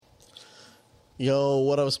Yo,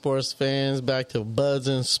 what up, sports fans? Back to Buds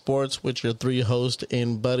and Sports with your three hosts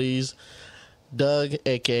and buddies. Doug,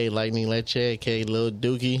 a.k.a. Lightning Leche, a.k.a. Lil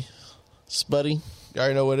Dookie. Spuddy. You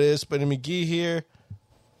already know what it is. Spuddy McGee here.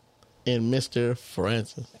 And Mr.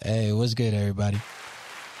 Francis. Hey, what's good, everybody?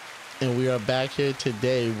 And we are back here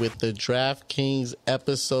today with the DraftKings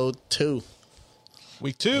episode 2.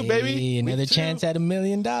 Week 2, baby. Hey, another chance at $1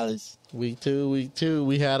 million. Week two.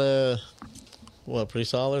 We had a... pretty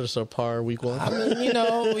solid or subpar week 1? I mean, you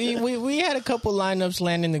know, we had a couple lineups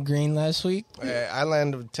landing the green last week. I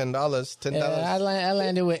landed with $10. $10. I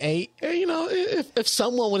landed with 8. Hey, you know, if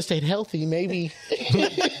someone would have stayed healthy, maybe.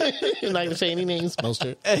 I'm not going to say any names,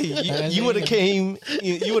 Mostert. Hey, you would have came.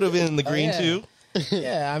 You would have been in the green too.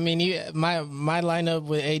 Yeah, I mean, my lineup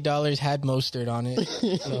with $8 had Mostert on it.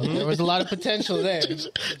 So there was a lot of potential there.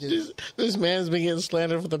 This man's been getting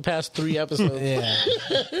slandered for the past 3 episodes.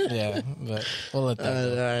 Yeah, but we'll let that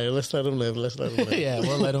all right, let's let him live. Yeah,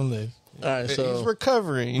 we'll let him live. All right, so He's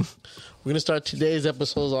recovering. we're going to start today's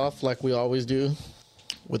episodes off like we always do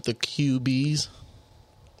with the QBs.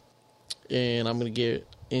 And I'm going to get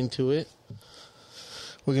into it.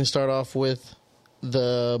 We're going to start off with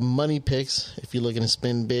the money picks. If you're looking to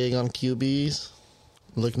spend big on QBs,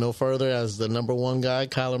 look no further as the number 1 guy,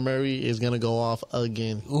 Kyler Murray, is going to go off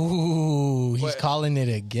again. Ooh, he's calling it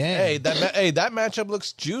again. Hey, that matchup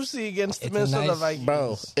looks juicy against the It's Minnesota nice. Vikings.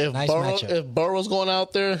 Bro, Nice matchup. if Burrow's going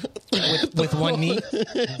out there With one knee.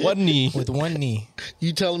 One knee. With one knee.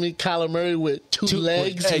 you telling me Kyler Murray with two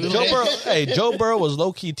legs Hey, Joe Burrow was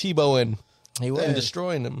low key Tebowing He and was.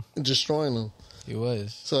 destroying him. destroying them? He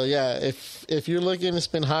was. So yeah, if you're looking to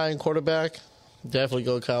spend high in quarterback, definitely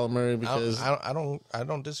go Kyler Murray because I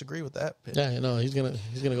don't disagree with that pick. yeah, no, he's gonna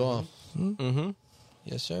go off. Mm-hmm.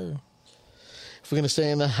 Yes, sir. If we're gonna stay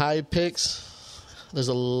in the high picks, there's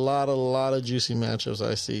a lot of juicy matchups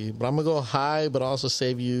I see, but I'm gonna go high, but also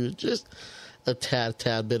save you just a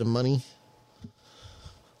tad bit of money.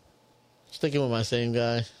 Sticking with my same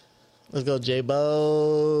guy. Let's go,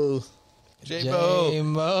 J-Bo. J-Bo.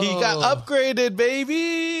 He got upgraded,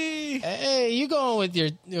 baby. Hey, you going with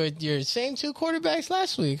your same 2 quarterbacks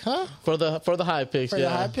last week, huh? For the high picks, For yeah. the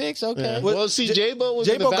high picks? Okay. Yeah. Well, see, J-Bo was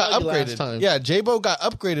in the got value upgraded. last time. Yeah, J-Bo got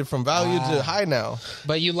upgraded from value to high now.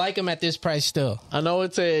 But you like him at this price still. I know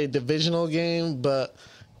it's a divisional game, but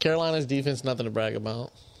Carolina's defense nothing to brag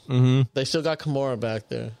about. Mm-hmm. They still got Kamara back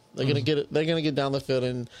there. They're gonna get it. They're gonna get down the field,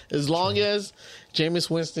 and as long as Jameis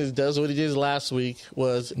Winston does what he did last week,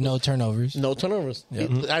 was No turnovers. no turnovers.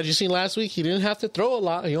 Yep. As you seen last week, he didn't have to throw a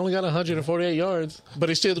lot. He only got 148 yards, but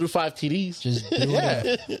he still threw 5 TDs. Just do Yeah.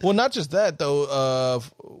 it. Well, not just that though.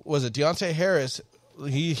 Was it Deontay Harris?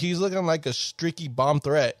 He's looking like a streaky bomb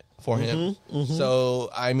threat for him. So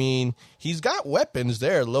I mean, he's got weapons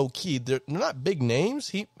there, low key. They're not big names.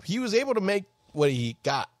 He was able to make what he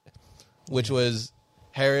got, which was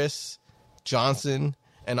Harris, Johnson,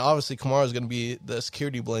 and obviously Kamara's going to be the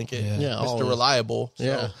security blanket, Yeah. Yeah, Mr. always. Reliable. So,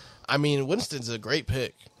 Yeah. I mean, Winston's a great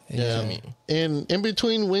pick. Yeah, I mean, in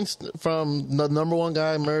between Winston, from the number 1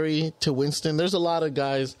 guy Murray to Winston, there's a lot of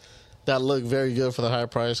guys that look very good for the high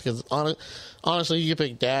price. Because honestly, you can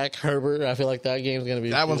pick Dak, Herbert. I feel like that game's gonna be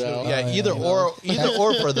that one's shootout. either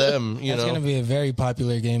or for them. You That's know, going to be a very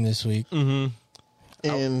popular game this week.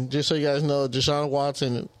 And just so you guys know, Deshaun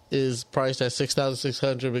Watson is priced at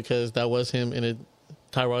 $6,600 because that was him in a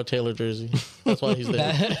Tyrod Taylor jersey. That's why he's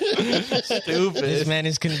there. stupid. This man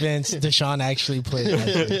is convinced Deshaun actually played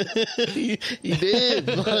last week. he did.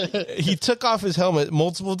 He took off his helmet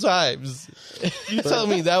multiple times. You telling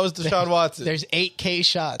me that was Deshaun Watson? There's 8K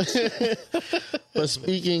shots. But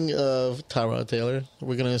speaking of Tyrod Taylor,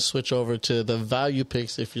 we're going to switch over to the value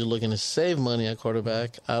picks if you're looking to save money at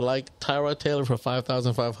quarterback. I like Tyrod Taylor for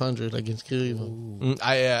 $5,500 against Cleveland.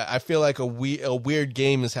 I feel like a weird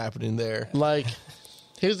game is happening there. Like,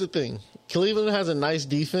 here's the thing. Cleveland has a nice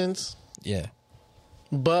defense, Yeah.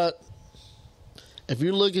 but if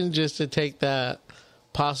you're looking just to take that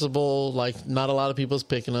possible, like, not a lot of people's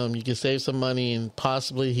picking him, you can save some money and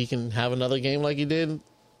possibly he can have another game like he did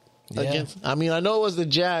against. I mean, I know it was the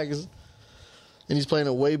Jags and he's playing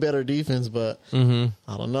a way better defense, but I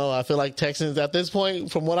don't know. I feel like Texans, at this point,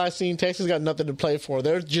 from what I've seen, Texans got nothing to play for.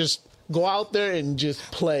 They're just go out there and just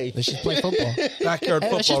play. Let's just play football. Backyard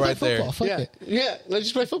Hey, let's just football play right there. football. Fuck Yeah, it. yeah. Let's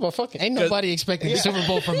just play football. Fuck it. Ain't nobody expecting the Super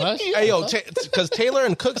Bowl from us. Hey, yo, because Taylor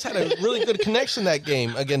and Cooks had a really good connection that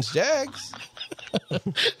game against Jags. That's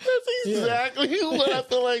exactly what I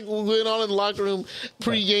feel like went on in the locker room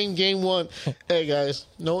pre-game, game 1. Hey, guys,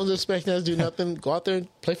 no one's expecting us to do nothing. Go out there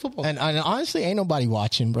and play football. And honestly, ain't nobody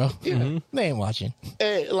watching, bro. They ain't watching.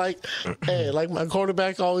 Hey, like my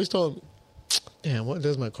quarterback always told me, Damn, what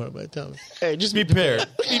does my quarterback tell me? Hey, just be prepared.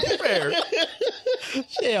 Be prepared.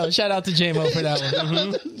 Yeah, shout out to J-Mo for that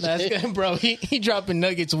one. That's good, bro. He dropping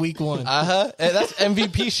nuggets week 1. Hey, that's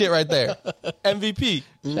MVP shit right there. MVP.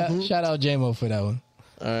 Shout out J-Mo for that one.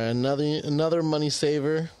 All right, another money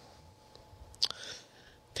saver.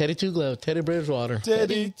 Teddy Two Glove, Teddy Bridgewater.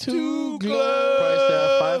 Teddy Two Priced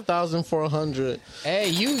Glove. at $5,400. Hey,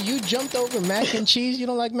 you jumped over mac and cheese. You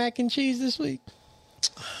don't like mac and cheese this week?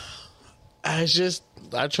 I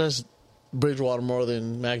trust Bridgewater more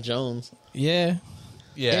than Mac Jones. Yeah.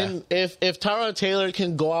 Yeah. And if Tyrod Taylor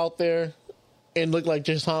can go out there and look like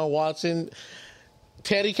Deshaun Watson,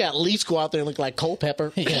 Teddy can at least go out there and look like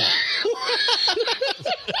Culpepper. Yeah.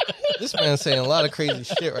 This man's saying a lot of crazy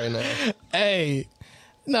shit right now. Hey.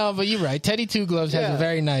 No, but you're right. Teddy Two Gloves has Yeah. a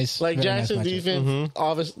very nice, Like very Jackson nice matchup.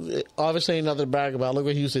 defense, obviously ain't nothing to brag about. Look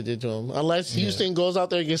what Houston did to him. Unless Houston goes out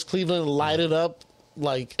there and gets Cleveland lighted up,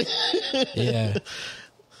 like Yeah.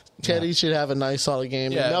 Teddy should have a nice solid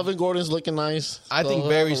game. Yeah. And Melvin Gordon's looking nice. I So think he'll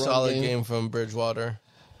very have a run solid game from Bridgewater.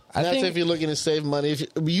 I That's think if you're looking to save money. If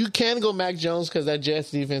you can go Mac Jones because that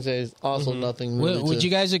Jets defense is also nothing. Really would to-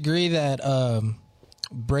 you guys agree that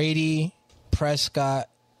Brady, Prescott,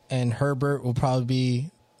 and Herbert will probably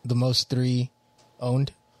be the most 3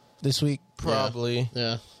 owned this week? Probably.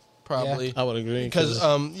 Yeah, Probably. I would agree.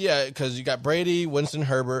 Because you got Brady, Winston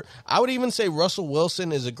Herbert. I would even say Russell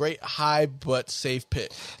Wilson is a great high but safe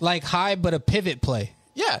pick. Like high, but a pivot play.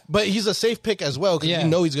 Yeah, but he's a safe pick as well because Yeah. you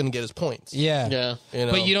know he's going to get his points. Yeah. yeah. You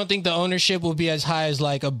know? But you don't think the ownership will be as high as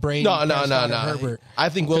like a Brady, No. Prescott, or Herbert? I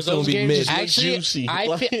think Wilson will those be games mid. just- Actually, juicy.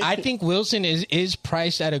 I think Wilson is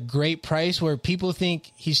priced at a great price where people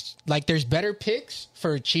think he's like there's better picks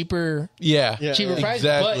for cheaper Yeah. cheaper price,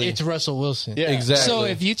 exactly. but it's Russell Wilson. Yeah. Exactly. So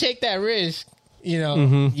if you take that risk, you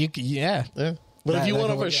know, yeah. Yeah. But That- if you that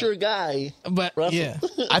want a can for work sure guy, But Russell. yeah,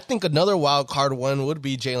 I think another wild card one would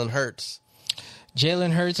be Jalen Hurts.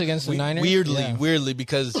 Jalen Hurts against the Niners. Weirdly,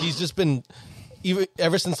 because he's just been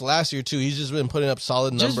ever since last year too. He's just been putting up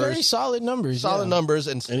solid just numbers, very solid numbers. solid yeah. numbers,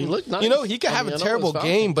 and he looked nice. You know, he could I have mean, a I know terrible it's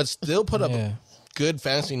Falcons. game, but still put up Yeah. good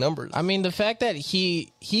fantasy numbers. I mean, the fact that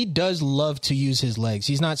he does love to use his legs.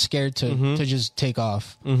 He's not scared to just take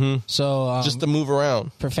off. Mm-hmm. So just to move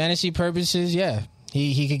around. for fantasy purposes, yeah,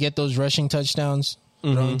 he could get those rushing touchdowns,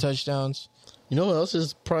 throwing touchdowns. You know what else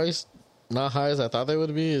is priced not high as I thought they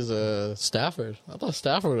would be is Stafford. I thought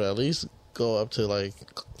Stafford would at least go up to like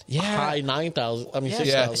high 9,000. I mean Yeah,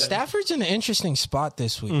 6,000. Stafford's in an interesting spot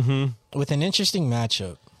this week with an interesting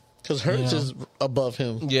matchup. Because Hurts You know. is above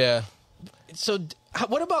him. Yeah, So,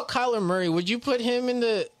 what about Kyler Murray? Would you put him in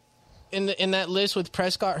that list with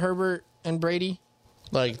Prescott, Herbert, and Brady?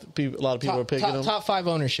 Like a lot of people are picking him. top 5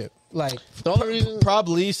 ownership. Like, The only reason,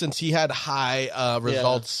 probably since he had high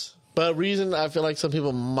results. but reason I feel like some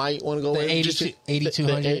people might want to go The with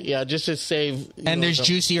 8,200. Yeah, just to save. and there's some-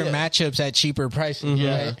 juicier matchups at cheaper prices.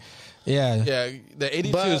 Yeah. Right? Yeah. Yeah, the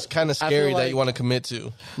 82 But is kind of I scary feel that like- you want to commit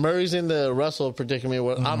to. Murray's in the Russell predicament.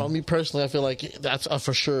 Where, I don't know. Me personally, I feel like that's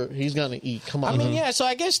for sure. He's gonna eat. Come on. I mean, yeah. So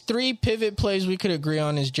I guess 3 pivot plays we could agree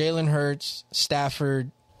on is Jalen Hurts,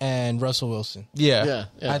 Stafford, and Russell Wilson. Yeah.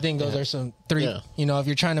 Yeah. I think those are some 3. Yeah. You know, if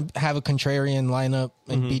you're trying to have a contrarian lineup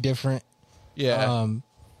and be different, Yeah.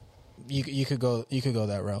 you could go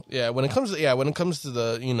that route. Yeah, when it comes to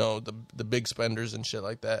the the big spenders and shit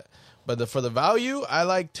like that. But for the value, I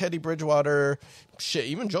like Teddy Bridgewater, shit,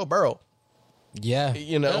 even Joe Burrow. Yeah.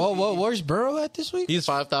 You know, Where's Burrow at this week? he's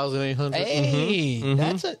 5,800. Hey,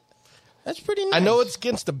 that's pretty nice. I know it's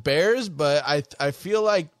against the Bears, but I feel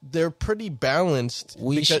like they're pretty balanced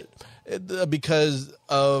because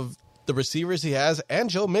of the receivers he has and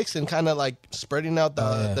Joe Mixon kind of like spreading out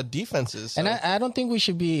the defenses. And So. I don't think we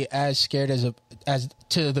should be as scared as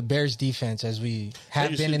to the Bears defense as we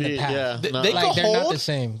have used been to in the be, past. yeah. They No. could Like, they're hold. not the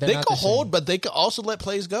same. They're They not could the same. hold, but they could also let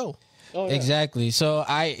plays go. Oh, yeah. Exactly. So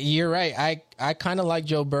you're right. I kind of like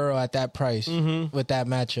Joe Burrow at that price with that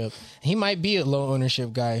matchup. He might be a low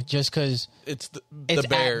ownership guy just because It's the it's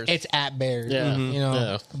Bears. It's at Bears. Yeah. You know.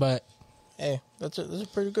 Yeah. But hey, that's a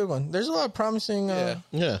pretty good one. There's a lot of promising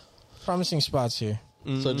Yeah. promising spots here.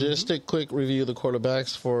 So just a quick review of the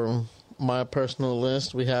quarterbacks for my personal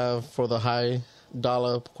list. We have for the high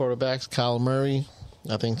dollar quarterbacks, Kyle Murray.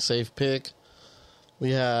 I think safe pick.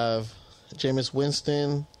 We have Jameis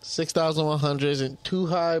Winston, 6,100 isn't too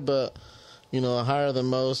high, but higher than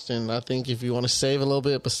most. And I think if you want to save a little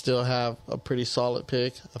bit but still have a pretty solid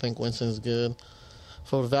pick, I think Winston's good.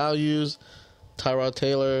 For values, Tyrod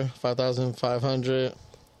Taylor, 5,500.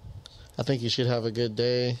 I think he should have a good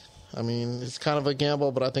day. I mean, it's kind of a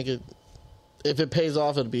gamble, but I think if it pays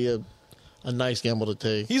off, it'd be a nice gamble to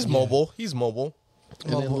take. He's mobile. He's mobile.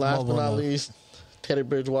 And then last but not Mobile. least, Teddy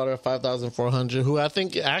Bridgewater at 5,400, who I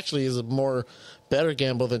think actually is a more better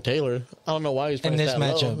gamble than Taylor. I don't know why he's in priced this that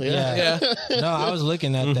matchup. low. Yeah. No, I was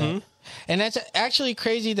looking at that. And that's actually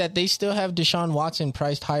crazy that they still have Deshaun Watson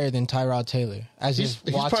priced higher than Tyrod Taylor. As He's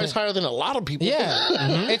if Watson, priced higher than a lot of people.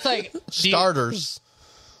 Yeah. It's like Starters.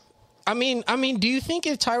 I mean, do you think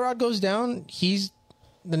if Tyrod goes down, he's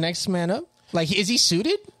the next man up? Like, is he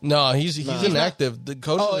suited? No, he's inactive. The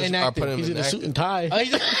coaches are inactive. putting him He's in a inactive. suit and tie.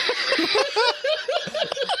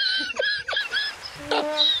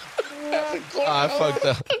 I fucked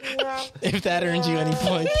up. If that earns you any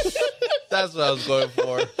points. That's what I was going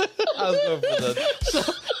for. I was going for the.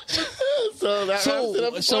 So that wraps it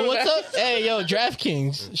up. So what's up? Hey, yo,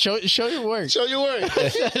 DraftKings, show your work. Show your work.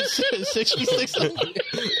 6,600.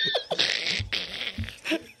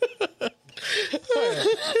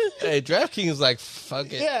 Hey, DraftKings is like, fuck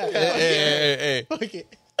it. Yeah. Hey. Okay.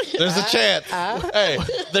 There's a chance. Hey,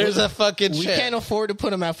 there's a fucking We chance. can't afford to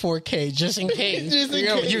put him at 4K just in case. Just in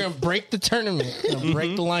you're case. gonna break the tournament. You're gonna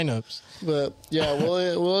break the lineups. But yeah, we'll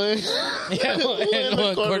end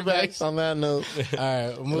the quarterbacks on that note. All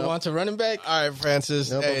right, we'll move on to running back. All right, Francis.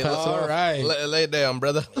 Nope, Hey, I'll pass it All off. right. lay it down,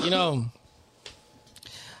 brother. You know,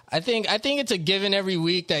 I think it's a given every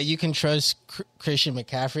week that you can trust Christian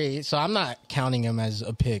McCaffrey. So I'm not counting him as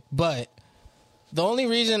a pick. But the only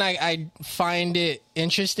reason I find it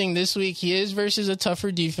interesting this week, he is versus a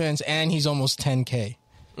tougher defense, and he's almost 10K.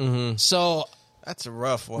 Mm-hmm. So That's a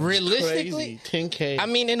rough one. Crazy. realistically, 10K. I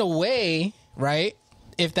mean, in a way, right?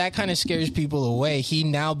 If that kind of scares people away, he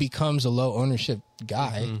now becomes a low ownership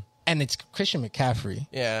guy, and it's Christian McCaffrey.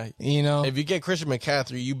 Yeah. You know, If you get Christian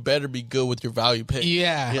McCaffrey, you better be good with your value pick.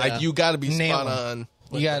 yeah, Like, you got to be Nail spot him.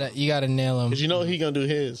 on. you gotta nail him. Because you know he gonna do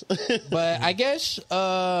his. But I guess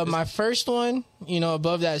my first one, you know,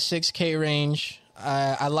 above that 6K range,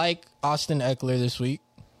 I like Austin Eckler this week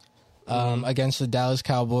against the Dallas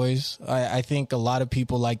Cowboys. I think a lot of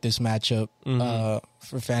people like this matchup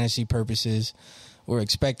for fantasy purposes. We're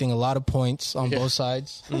expecting a lot of points on both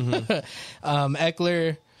sides.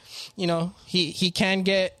 Eckler, you know, he can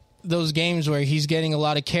get those games where he's getting a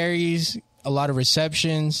lot of carries, a lot of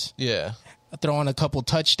receptions, Yeah. throwing a couple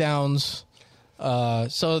touchdowns.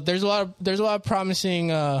 So there's a lot of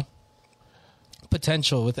promising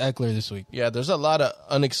potential with Eckler this week. Yeah, there's a lot of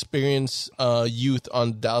unexperienced youth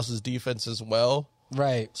on Dallas's defense as well.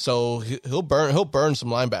 Right. So he'll burn some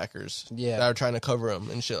linebackers Yeah. that are trying to cover him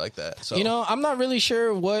and shit like that. So You know, I'm not really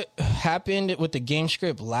sure what happened with the game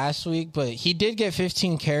script last week, but he did get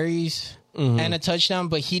 15 carries and a touchdown,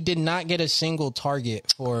 but he did not get a single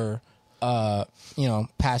target for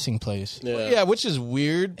passing plays. yeah, which is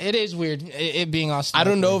weird. It is weird, it being Austin. I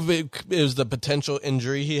don't Eckler. know if it was the potential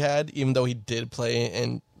injury he had, even though he did play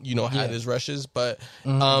and had his rushes, but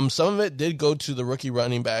some of it did go to the rookie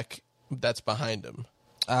running back that's behind him.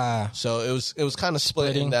 So it was kind of split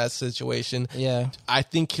in Splitting. that situation. Yeah. I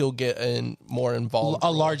think he'll get more involved.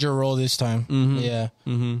 A larger role this time. Yeah.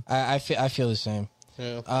 I feel the same.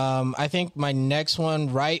 Yeah. I think my next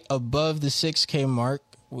one, right above the 6K mark,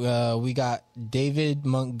 we got David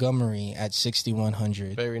Montgomery at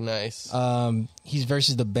 6,100. Very nice. He's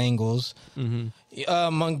versus the Bengals.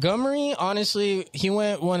 Montgomery, honestly, he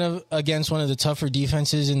went against one of the tougher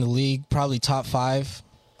defenses in the league, probably top 5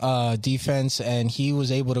 defense, and he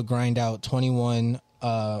was able to grind out 21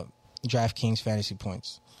 DraftKings fantasy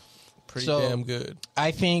points. Pretty so- damn good. I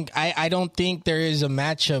think I don't think there is a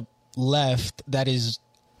matchup left that is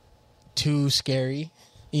too scary,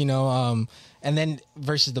 and then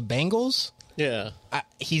versus the Bengals, Yeah.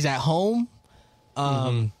 he's at home.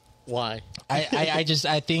 Why?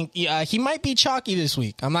 I think he might be chalky this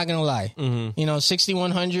week. I'm not gonna lie.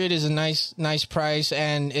 6,100 is a nice price,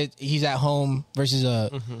 and he's at home versus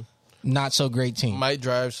a not so great team. Might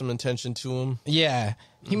drive some attention to him. Yeah,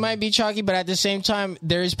 he might be chalky, but at the same time,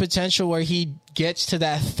 there is potential where he gets to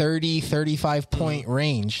that 30, 35 point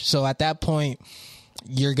range. So at that point,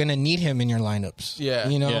 you're gonna need him in your lineups. Yeah.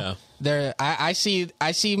 Yeah. There, I see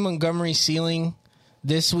Montgomery ceiling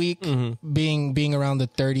this week being around the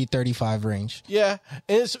 30, 35 range. Yeah,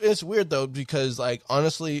 and it's weird though because like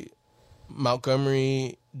honestly,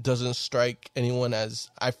 Montgomery doesn't strike anyone as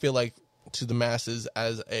I feel like to the masses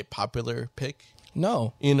as a popular pick.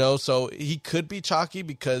 No. So he could be chalky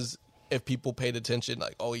because if people paid attention,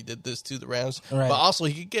 like he did this to the Rams, Right. but also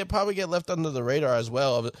he could probably get left under the radar as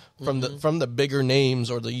well from the bigger names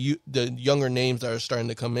or the younger names that are starting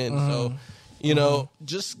to come in. So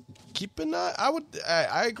just keep an eye.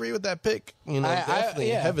 I agree with that pick. Definitely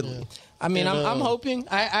yeah. heavily. I mean, I'm hoping.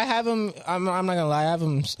 I have him. I'm not gonna lie. I have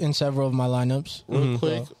him in several of my lineups. Real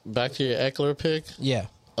quick, back to your Eckler pick. Yeah.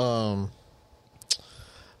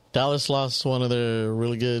 Dallas lost one of their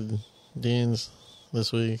really good DNs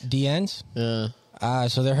this week. DNs? Yeah.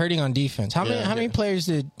 So they're hurting on defense. How Yeah. many players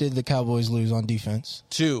did the Cowboys lose on defense?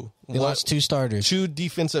 2. They lost 2 starters. 2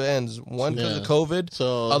 defensive ends. One because of Yeah. COVID.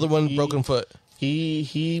 So other one he- broken foot.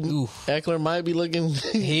 Eckler might be looking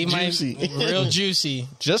He juicy. might real juicy,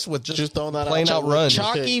 Just throwing that plain out out. run.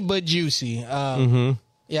 chalky but juicy.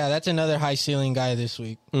 Yeah, that's another high ceiling guy this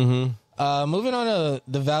week. Moving on to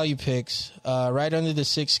the value picks, right under the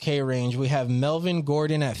 6K range, we have Melvin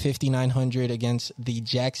Gordon at 5,900 against the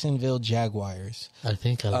Jacksonville Jaguars. I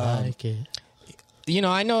think I like it. You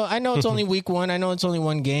know, I know it's only week 1. I know it's only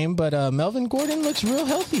one game, but Melvin Gordon looks real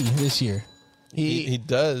healthy this year. He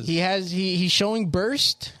does. He's showing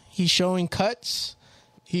burst. He's showing cuts.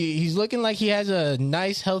 He's looking like he has a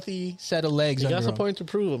nice, healthy set of legs. He got under some him. point to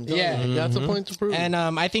prove him. Yeah. He got some point to prove. And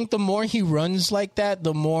I think the more he runs like that,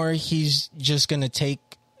 the more he's just gonna take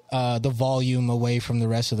the volume away from the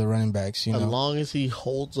rest of the running backs. You as know, long as he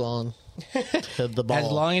holds on to the ball.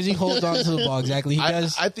 as long as he holds on to the ball, exactly. He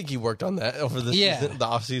does. I think he worked on that over the Yeah. season, the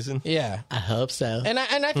off season. Yeah. I hope so. And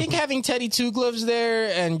I think having Teddy Two Gloves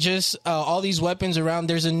there and just all these weapons around,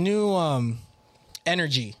 there's a new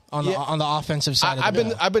energy on the offensive side.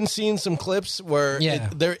 I've been seeing some clips where Yeah.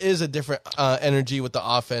 there is a different energy with the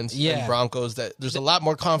offense Yeah. and Broncos. That there's a lot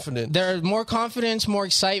more confidence. There's more confidence, more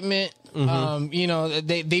excitement. You know,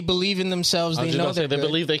 they believe in themselves. I was They just know about to say, they're they good.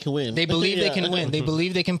 believe they can win. They believe Yeah. they can win. They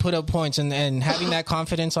believe they can put up points, and having that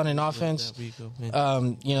confidence on an offense, you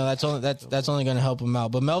know, that's only going to help them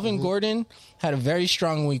out. But Melvin Gordon had a very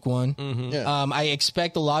strong week 1. Yeah. I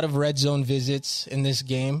expect a lot of red zone visits in this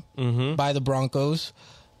game by the Broncos.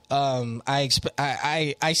 I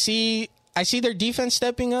see their defense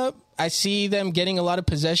stepping up. I see them getting a lot of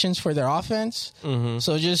possessions for their offense.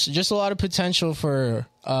 So just a lot of potential for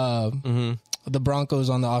the Broncos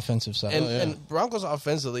on the offensive side. And Broncos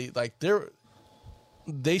offensively, like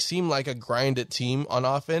they seem like a grinded team on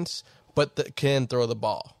offense, but that can throw the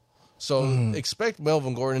ball. So expect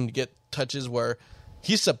Melvin Gordon to get touches where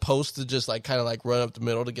he's supposed to just like kind of like run up the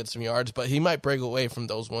middle to get some yards, but he might break away from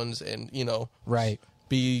those ones and Right.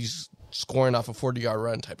 be scoring off a 40-yard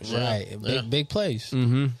run type of shit. Right. Big plays.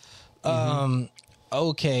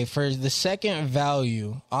 Okay, for the second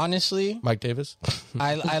value, honestly, Mike Davis.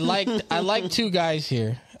 I like 2 guys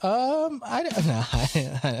here. I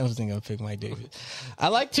wasn't gonna pick Mike Davis. I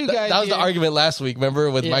like 2 guys. That was here. the argument last week, remember,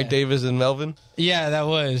 with Yeah. Mike Davis and Melvin? Yeah, that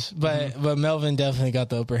was. But Melvin definitely got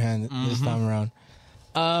the upper hand this time around.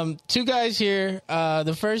 2 guys here.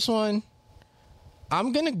 The first one,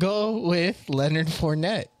 I'm gonna go with Leonard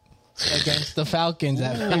Fournette against the Falcons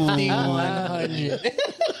at 5,100.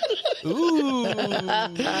 Ooh,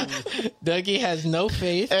 Dougie has no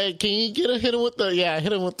faith. Hey, can you hit him with the? Yeah,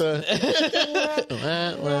 hit him with the.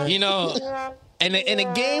 You know, in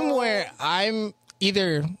a game where I'm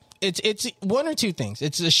either it's one or 2 things.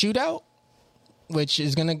 It's a shootout, which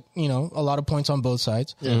is gonna a lot of points on both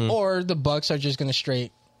sides, or the Bucks are just gonna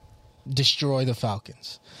straight destroy the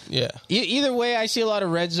Falcons. Yeah. Either way, I see a lot of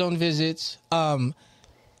red zone visits.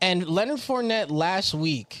 And Leonard Fournette last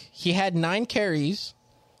week, he had 9 carries,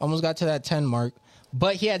 almost got to that 10 mark,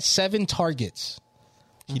 but he had 7 targets.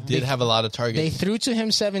 He did have a lot of targets. They threw to him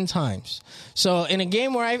 7 times. So in a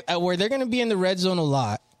game where they're going to be in the red zone a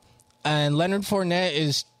lot, and Leonard Fournette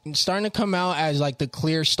is starting to come out as like the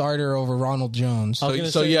clear starter over Ronald Jones. So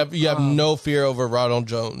you have no fear over Ronald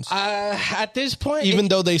Jones, At this point, even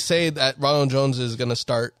though they say that Ronald Jones is going to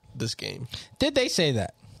start this game. did they say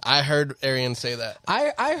that? I heard Arian say that.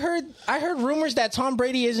 I heard rumors that Tom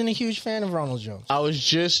Brady isn't a huge fan of Ronald Jones. I was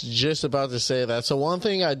just about to say that. So one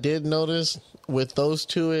thing I did notice with those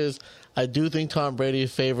 2 is I do think Tom Brady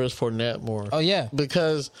favors Fournette more. Oh, yeah.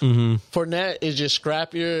 Because Fournette is just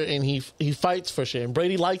scrappier and he fights for shit. And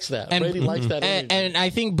Brady likes that. Brady likes that energy. And I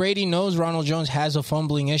think Brady knows Ronald Jones has a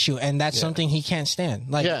fumbling issue, and that's something he can't stand.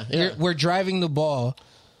 Like, we're driving the ball.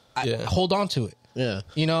 Hold on to it. Yeah.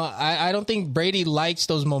 You know, I don't think Brady likes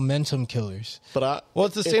those momentum killers. But Well,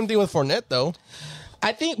 it's the same thing with Fournette, though.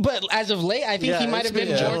 I think, but as of late, I think he might have been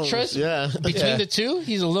more trust between the 2.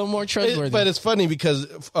 He's a little more trustworthy. But it's funny because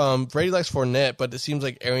Brady likes Fournette, but it seems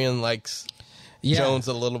like Arian likes Jones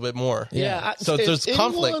a little bit more. Yeah. So there's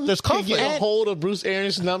conflict. There's conflict. Get a hold of Bruce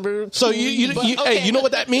Arians' number. So hey, you know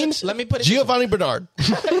what that means? Let me put it Giovanni Bernard.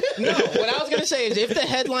 No, what I was going to say is if the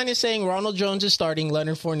headline is saying Ronald Jones is starting,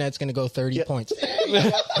 Leonard Fournette's going to go 30 points.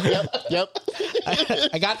 Yep.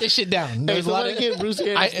 I got this shit down. Hey, There's a lot of get Bruce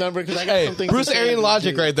Arians' number because I got something. Bruce to say Arian to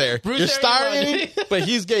logic you. right there. You're Arian starting, logic. but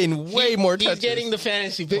he's getting way more touches. He's getting the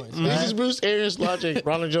fantasy points. This is Bruce Arians' logic.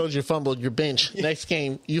 Ronald Jones, you fumbled. Your bench. Next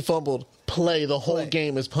game, you fumbled. play the whole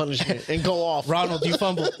game as punishment and go off. Ronald, you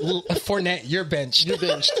fumble. Fournette, you're benched. You're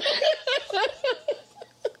benched.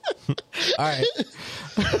 All right.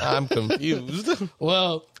 I'm confused.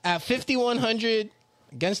 Well, at 5,100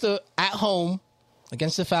 at home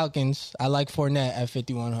against the Falcons, I like Fournette at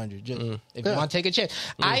 5,100. If you want to take a chance,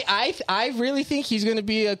 I really think he's going to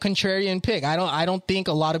be a contrarian pick. I don't think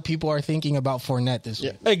a lot of people are thinking about Fournette this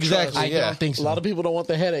week. Exactly. I don't think so. A lot of people don't want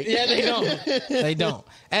the headache. Yeah, they don't. They don't.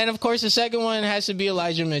 And of course, the second one has to be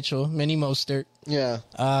Elijah Mitchell, Mini Mostert. Yeah.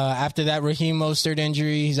 After that Raheem Mostert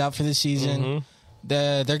injury, he's out for the season.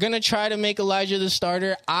 They're going to try to make Elijah the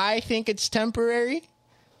starter. I think it's temporary.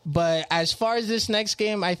 But as far as this next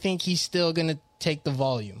game, I think he's still going to take the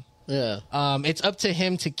volume. Yeah. It's up to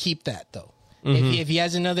him to keep that, though. If he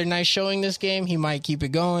has another nice showing this game, he might keep it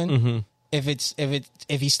going. If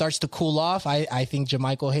he starts to cool off, I think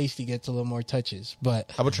JaMychal Hasty gets a little more touches. But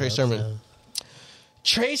How about Trey Sermon?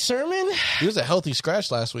 Trey Sermon, He was a healthy scratch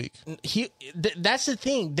last week. that's the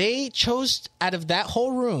thing. They chose out of that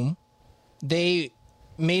whole room, they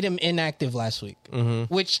made him inactive last week,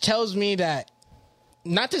 which tells me that.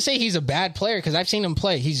 Not to say he's a bad player, because I've seen him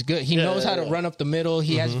play. He's good. He knows how to run up the middle.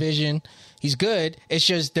 He has vision. He's good. It's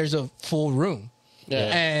just there's a full room,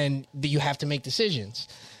 and you have to make decisions.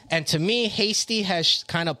 And to me, Hasty has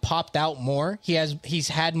kind of popped out more. He's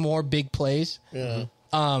had more big plays. Yeah.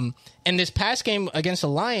 In this past game against the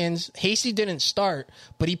Lions, Hasty didn't start,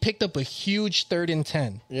 but he picked up a huge 3rd and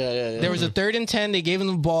 10. Yeah. There was a 3rd and 10. They gave him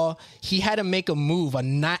the ball. He had to make a move, a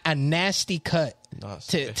nasty cut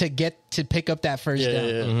to pick up that first down.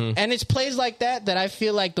 Yeah. And it's plays like that I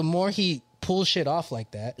feel like the more he pulls shit off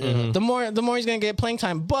like that, the more he's going to get playing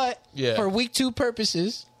time. But for week 2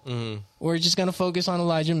 purposes, we're just going to focus on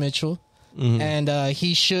Elijah Mitchell. And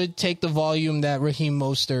he should take the volume that Raheem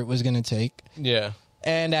Mostert was going to take. Yeah.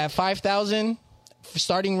 And at 5,000,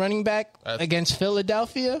 starting running back against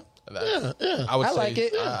Philadelphia, I would say like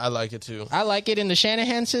it. I like it too. I like it in the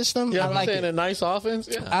Shanahan system. Yeah, I like it. a nice offense.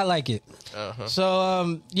 Yeah. I like it.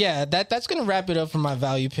 So that's gonna wrap it up for my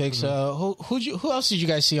value picks. Who else did you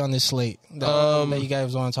guys see on this slate that you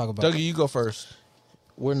guys want to talk about? Dougie, you go first.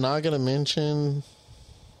 We're not gonna mention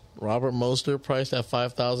Robert Mostert priced at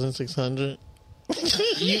 5,600.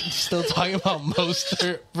 You still talking about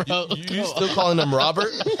Mostert, bro? You still calling him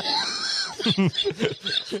Robert?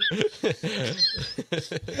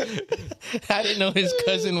 I didn't know his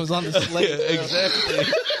cousin was on the slate. Exactly.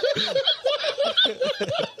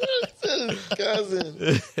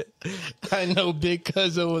 Cousin. I know Big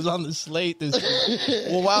Cousin was on the slate this week.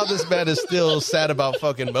 Well, while this man is still sad about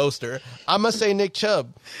fucking Mostert, I'm gonna say Nick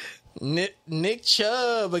Chubb. Nick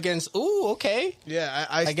Chubb against Yeah,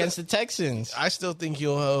 against the Texans. I still think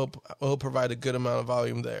he'll provide a good amount of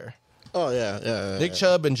volume there. Oh yeah. Nick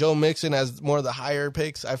Chubb and Joe Mixon as more of the higher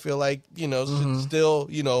picks, I feel like, should still,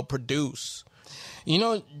 produce.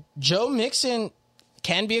 Joe Mixon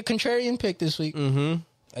can be a contrarian pick this week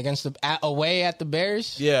against away at the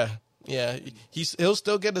Bears. Yeah. He'll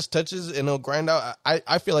still get his touches and he'll grind out.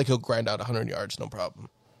 I feel like he'll grind out 100 yards, no problem.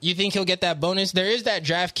 You think he'll get that bonus? There is that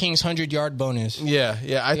DraftKings 100-yard bonus. Yeah.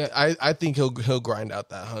 I think he'll grind out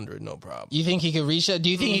that 100, no problem. You think he could reach that? Do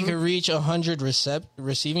you think he could reach 100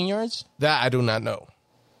 receiving yards? That I do not know.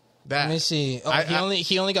 Let me see.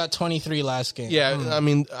 He only got 23 last game. Yeah, I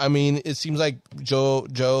mean, it seems like Joe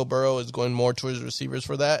Burrow is going more towards receivers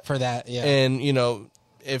for that. Yeah. And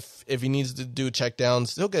if he needs to do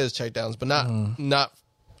checkdowns, he'll get his checkdowns, but not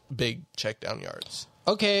big checkdown yards.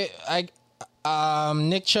 Okay,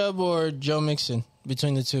 Nick Chubb or Joe Mixon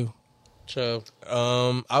between the two? Chubb.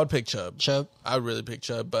 I would pick Chubb. I would really pick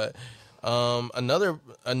Chubb, but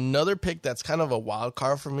another pick that's kind of a wild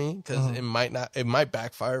card for me because it might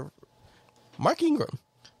backfire. Mark Ingram.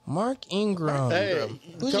 Hey,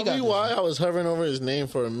 tell me why I was hovering over his name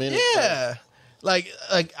for a minute. Yeah, like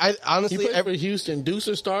I honestly, he played for Houston,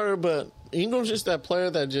 Deucer starter, but Ingram's just that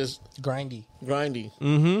player that just grindy.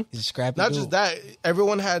 Mm-hmm. He's a scrappy. Not just that,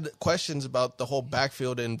 everyone had questions about the whole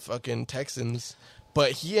backfield in fucking Texans,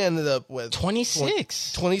 but he ended up with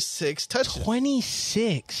 26 touches.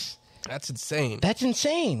 26. That's insane. That's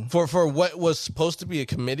insane for what was supposed to be a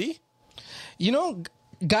committee.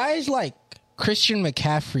 Guys like Christian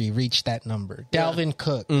McCaffrey reached that number. Dalvin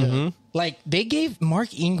Cook. Like, they gave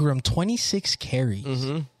Mark Ingram 26 carries.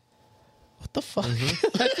 What the fuck?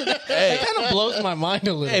 That kind of blows my mind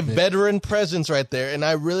a little bit. Veteran presence right there, and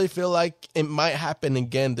I really feel like it might happen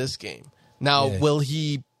again this game. Now, will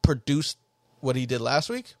he produce what he did last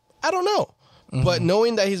week? I don't know. But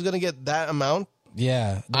knowing that he's going to get that amount,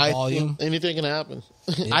 volume. Anything can happen.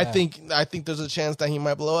 I think there's a chance that he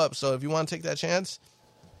might blow up. So if you want to take that chance,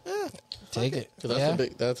 Take it. 'Cause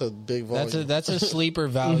that's a big volume. That's a sleeper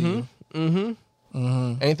value.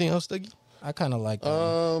 Anything else, Dougie? I kind of like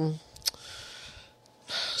that.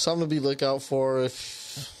 Something to be look out for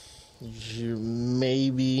if you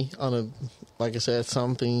maybe on a, like I said,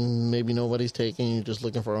 something maybe nobody's taking. You're just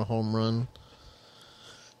looking for a home run.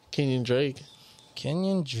 Kenyon Drake,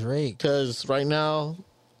 because right now,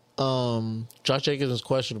 Josh Jacobs is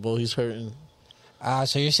questionable. He's hurting.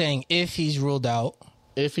 So you're saying if he's ruled out,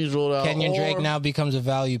 If he's ruled out, Kenyon Drake now becomes a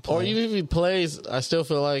value play. or even if he plays, I still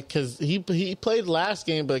feel like because he played last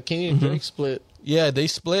game, but Kenyon Drake split Yeah, they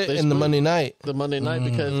split They in the split. Monday night. the Monday night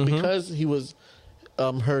because he was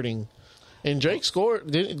hurting, and Drake scored.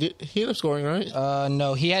 Did he end up scoring, right?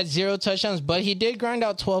 No, he had 0 touchdowns, but he did grind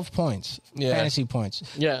out 12 points, fantasy points.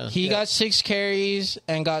 Yeah. He got 6 carries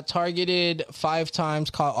and got targeted 5 times,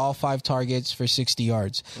 caught all 5 targets for 60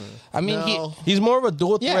 yards. I mean, Now- He's more of a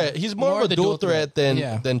dual Yeah, threat. He's more more of the a dual dual threat. threat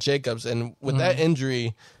Yeah. than Jacobs, and with that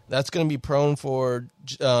injury, that's going to be prone for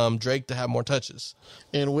Drake to have more touches.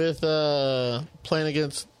 And with playing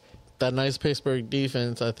against that nice Pittsburgh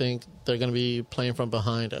defense, I think they're going to be playing from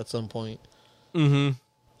behind at some point. Mm-hmm.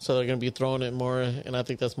 So they're going to be throwing it more, and I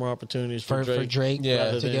think that's more opportunities for for Drake Yeah.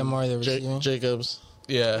 rather to than get more of the receiving. Jacobs.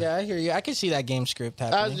 Yeah. Yeah, I hear you. I can see that game script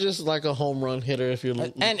happening. That's just like a home run hitter if you're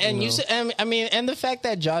And you said, I mean, and the fact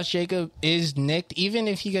that Josh Jacob is nicked, even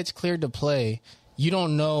if he gets cleared to play, you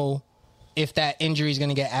don't know if that injury is going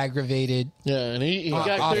to get aggravated. yeah, and he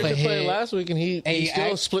got off cleared a to play hit. last week, and he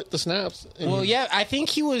still split the snaps. And Well, yeah, I think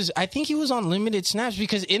he was on limited snaps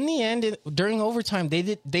because in the end, during overtime, they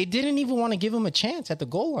didn't even want to give him a chance at the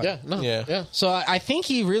goal line. yeah. So I think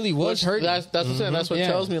he really was hurt. That's what I'm saying. That's what Yeah.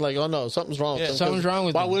 tells me, like, oh no, something's wrong. Yeah, something's wrong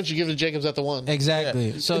with Why him. wouldn't you give it to Jacobs at the one?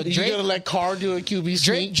 Exactly. Yeah. So You Drake gonna let Carr do a QB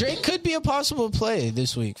sneak? Drake could be a possible play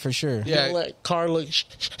this week for sure. You Yeah. gonna let Carr look.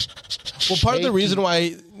 Well, part of the shaky. reason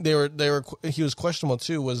why he was questionable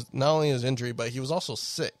too was not only his injury, but he was also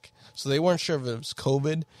sick. So they weren't sure if it was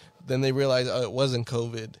COVID. Then they realized it wasn't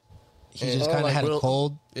COVID. He just Oh, kind of like had a Will-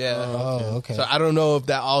 cold. Yeah. Oh, okay. So I don't know if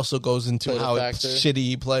that also goes into Played a how factor. shitty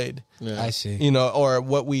he played. Yeah. I see. You know, or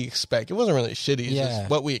what we expect. It wasn't really shitty. It's Yeah. just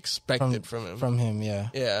what we expected from him. From him, yeah.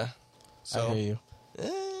 Yeah. I So hear you. eh,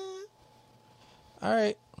 All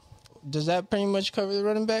right. Does that pretty much cover the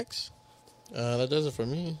running backs? That does it for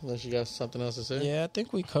me. Unless you got something else to say. Yeah, I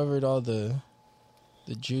think we covered all the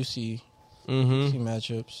juicy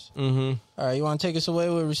matchups. Mm-hmm. All right, you want to take us away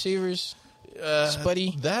with receivers?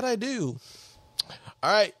 Spuddy? That I do.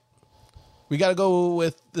 All right. We got to go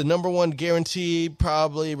with the number one guaranteed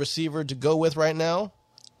probably receiver to go with right now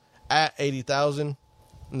at 80,000.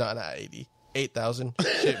 No, not 80. 8,000.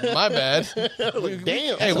 Shit, my bad.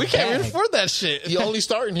 Damn. Hey, we can't bag. afford that shit. You only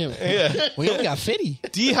starting him. Yeah. We only got 50.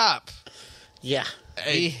 D-Hop. Yeah.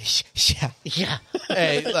 Hey, Yeah. Yeah.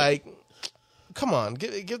 hey, like, come on.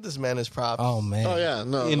 Give this man his props. Oh, man. Oh yeah.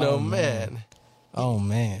 No. You know, oh, man. man. Oh,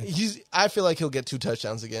 man. I feel like he'll get 2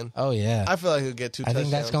 touchdowns again. Oh, yeah. I feel like he'll get 2 I touchdowns.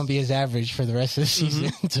 think that's going to be his average for the rest of the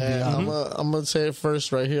season, to be And honest. I'm gonna say it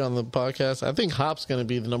first right here on the podcast. I think Hop's gonna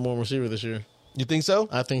be the number one receiver this year. You think so?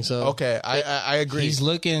 I think so. Okay, I agree. He's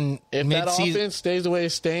looking If that mid-season. offense stays the way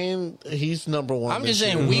it's staying, he's number one. I'm this just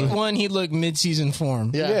saying, year. week 1, he looked mid-season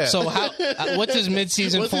form. Yeah. So what's his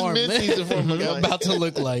mid-season What's his form, mid-season form look like? about to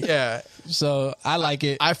look like? Yeah. So I like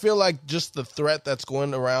it. I feel like just the threat that's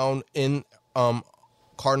going around in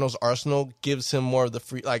Cardinals Arsenal gives him more of the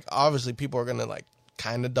free. Like, obviously, people are going to, like,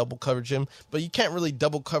 kind of double coverage him, but you can't really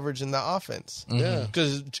double coverage in that offense. Yeah.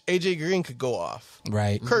 Because AJ Green could go off.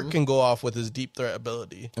 Right. Kirk can go off with his deep threat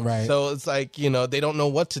ability. Right. So it's like, you know, they don't know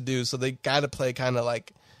what to do. So they got to play kind of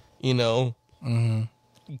like, you know,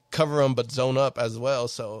 cover him but zone up as well.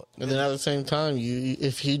 So And then at the same time,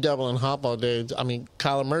 if he double and hop all day, I mean,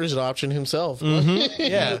 Kyler Murray's an option himself.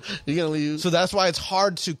 yeah. You're gonna lose. So that's why it's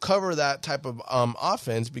hard to cover that type of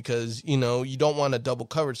offense because, you know, you don't want to double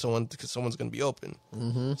cover someone because someone's going to be open.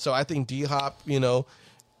 Mm-hmm. So I think D-Hop, you know,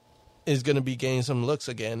 is going to be getting some looks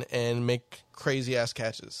again and make crazy-ass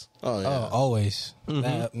catches. Oh yeah. Oh, always.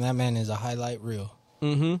 That man is a highlight reel.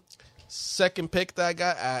 Second pick that I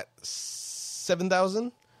got at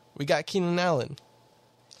 7,000, we got Keenan Allen.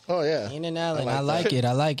 Oh yeah. Keenan Allen, I I like like it.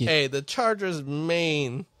 I like it. Hey, the Chargers'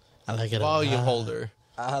 main I like it. volume holder.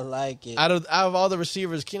 I like it. Out of all the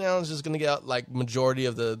receivers, Keenan Allen's just going to get like majority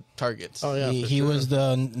of the targets. Oh yeah. he for he sure. was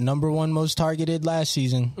the number 1 most targeted last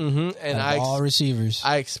season And of all receivers.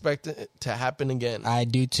 I expect it to happen again. I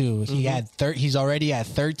do too. He had he's already at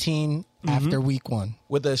 13 after week 1.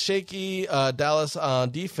 With a shaky Dallas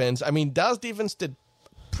defense, I mean, Dallas defense did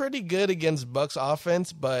pretty good against Bucks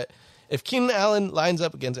offense, but if Keenan Allen lines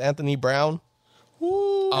up against Anthony Brown,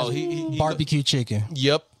 he Barbecue chicken.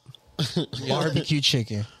 Yep. Barbecue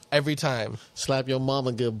chicken. every time. Slap your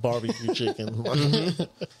mama good barbecue chicken.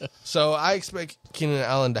 So I expect Keenan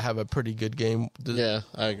Allen to have a pretty good game. Yeah,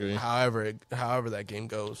 I agree. However that game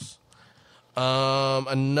goes.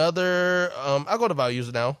 Another. I'll go to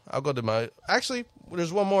values now. I'll go to my. Actually,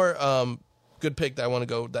 there's one more good pick that I want to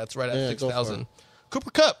go. That's right at Yeah, go for 6,000.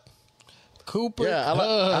 Cooper Kupp. Cooper Yeah,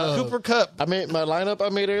 Kupp. Cooper Kupp. I made my lineup I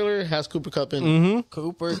made earlier has Cooper Kupp in. it.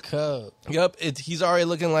 Cooper Kupp. Yep, he's already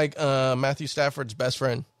looking like Matthew Stafford's best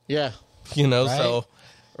friend. Yeah, Right. So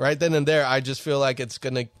right then and there, I just feel like it's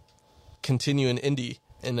gonna continue in Indy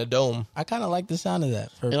in the dome. I kind of like the sound of that.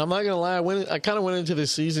 and I'm not gonna lie. I kind of went into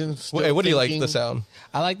this season. still Hey, what do you like thinking- the sound?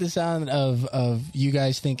 I like the sound of you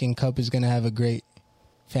guys thinking Kupp is going to have a great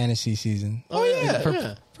fantasy season. Oh yeah, for,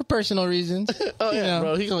 yeah. for personal reasons. Oh you yeah, know.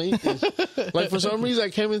 bro. He gonna eat this. Like for some reason, I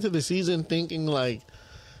came into the season thinking like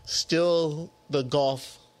still the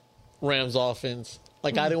golf Rams offense.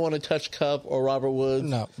 Like I didn't want to touch Kupp or Robert Woods.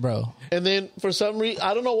 No, bro. And then for some reason,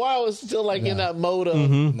 I don't know why I was still like in that mode of,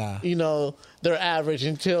 Nah. you know, they're average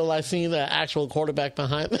until I seen the actual quarterback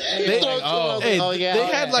behind. They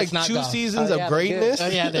had like It's not 2 golf. seasons Oh, of yeah, they're greatness. good.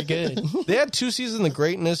 Oh, yeah, they're good. They had 2 seasons of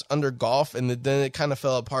greatness under golf, and then it kind of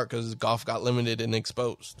fell apart because golf got limited and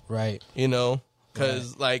exposed. Right. You know,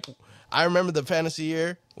 because like I remember the fantasy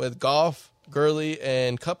year with golf, Gurley,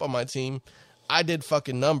 and Kupp on my team. I did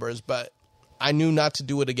fucking numbers, but I knew not to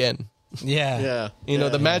do it again. Yeah. Yeah. You know,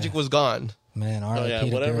 the magic was gone. Man, Oh R.I.P. yeah, to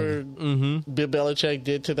whatever Gurley. Bill Belichick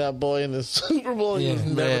did to that boy in the Super Bowl, he was Yeah.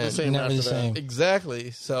 never Man, the same never after the that. same.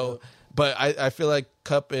 Exactly. So, but I feel like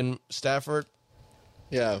Kupp and Stafford,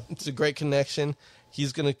 Yeah, it's a great connection.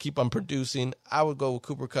 He's going to keep on producing. I would go with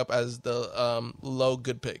Cooper Kupp as the low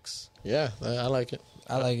good picks. yeah, I like it.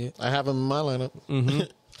 I like it. I have him in my lineup.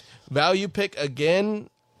 Value pick again,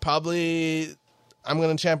 probably I'm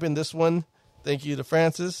going to champion this one. Thank you to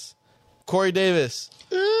Francis. Corey Davis.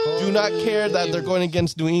 Do not care that they're going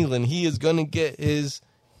against New England. He is going to get his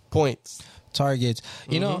points. Targets.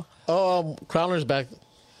 You know, Oh, Crowder's back.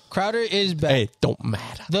 Crowder is back. Hey, don't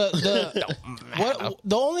matter. The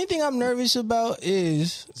only thing I'm nervous about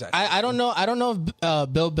is Exactly. I don't know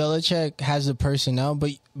if Bill Belichick has the personnel,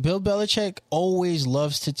 but Bill Belichick always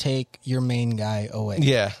loves to take your main guy away.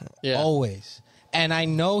 Yeah. Yeah. Always. And I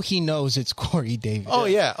know he knows it's Corey Davis. Oh,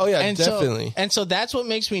 yeah. Oh, yeah, and definitely. So that's what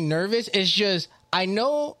makes me nervous. It's just I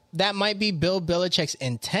know that might be Bill Belichick's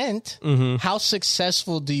intent. How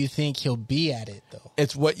successful do you think he'll be at it, though?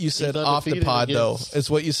 It's what you said He's off the undefeated pod, though. against- It's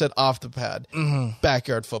what you said off the pad.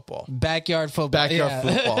 Backyard football. Backyard football. Backyard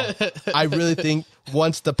Yeah. football. I really think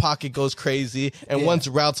once the pocket goes crazy and once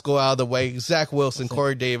routes go out of the way, Zach Wilson,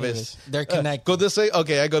 Corey Davis. They're connected. Go this way?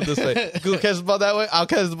 Okay, I go this way. Go catch the ball that way? I'll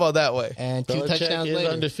catch the ball that way. And 2 Belichick touchdowns is later.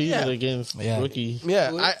 undefeated Yeah. against Yeah. rookie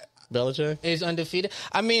Yeah, Belichick. Is undefeated.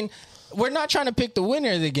 I mean, we're not trying to pick the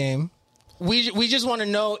winner of the game. We just want to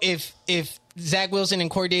know if Zach Wilson and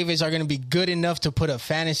Corey Davis are going to be good enough to put up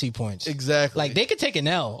fantasy points. exactly. Like they could take an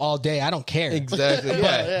L all day. I don't care. Exactly.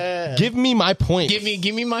 Yeah. Yeah. Give me my points. Give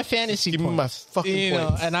me my fantasy Give points. me my fucking you know,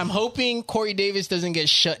 points. and I'm hoping Corey Davis doesn't get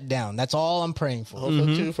shut down. That's all I'm praying for. Also,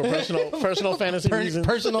 too, for personal fantasy reasons.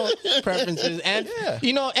 Personal preferences, and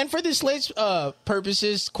you know, and for this slate's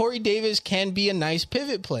purposes, Corey Davis can be a nice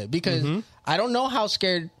pivot play because I don't know how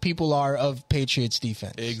scared people are of Patriots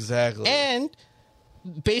defense. Exactly. And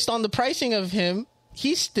based on the pricing of him,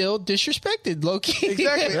 he's still disrespected, low key.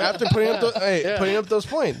 exactly. After putting up those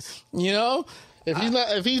points. You know, If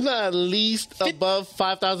he's not at least above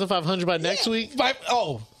 5,500 by next week,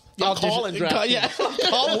 I'll call and draft him. Yeah, I'll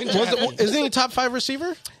call and draft him. Isn't he a top 5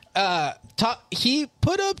 receiver? He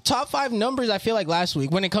put up top 5 numbers. I feel like last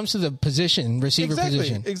week when it comes to the receiver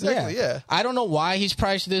position. Exactly, yeah. I don't know why he's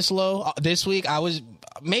priced this low. This week I was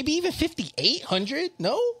maybe even 5,800.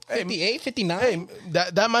 No, 58, 59. Hey,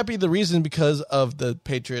 that might be the reason because of the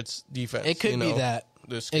Patriots defense. It could be that.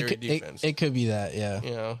 The scary It defense. could be that. Yeah.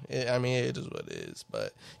 You know, I mean, it is what it is.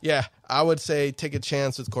 But yeah, I would say take a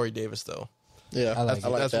chance with Corey Davis, though. yeah, I like it.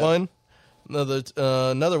 That's that. one.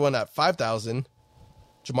 Another one at 5,000.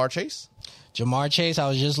 Jamar Chase. Jamar Chase. I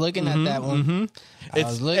was just looking at that one. I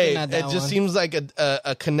was looking at that it just one. seems like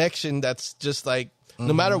a connection that's just like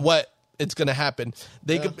no matter what, it's gonna happen.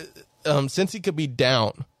 They could, since he could be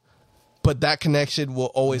down, but that connection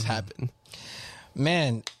will always happen.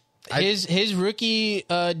 Man, his rookie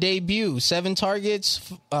debut: 7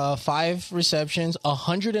 targets, 5 receptions,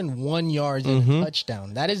 101 yards, and a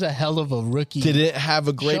touchdown. That is a hell of a rookie. Didn't have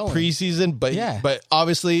a great Showing. preseason, but Yeah. but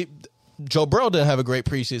obviously Joe Burrow didn't have a great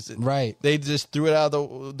preseason. Right. They just threw it out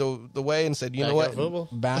of the way and said, you know what? Backyard football.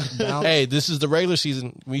 Bounce. Hey, this is the regular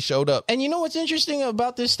season. We showed up. And you know what's interesting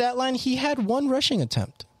about this stat line? He had 1 rushing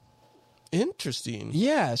attempt. Interesting.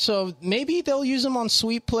 Yeah, so maybe they'll use him on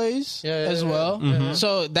sweep plays as well. Mm-hmm.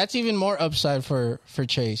 So that's even more upside for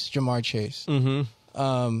Chase, Jamar Chase.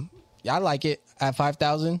 Yeah, I like it at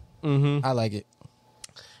 5,000. I like it.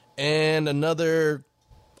 And another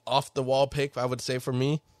off the wall pick, I would say for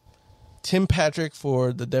me, Tim Patrick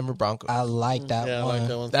for the Denver Broncos. I like that Yeah, I one. like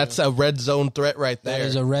that one. That's a red zone threat right there. That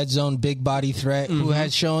is a red zone big body threat who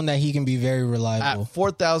has shown that he can be very reliable. At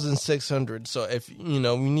 4,600. So if we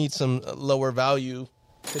need some lower value,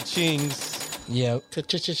 ka-chings, Yep.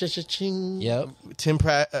 Ka-cha-cha-cha-ching. Yep. Tim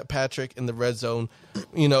Patrick in the red zone.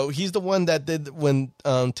 He's the one that did when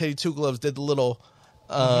Teddy Two Gloves did the little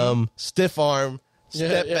stiff arm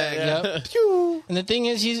step back. Yep. Pew! And the thing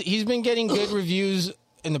is, he's been getting good reviews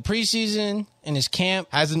in the preseason, in his camp.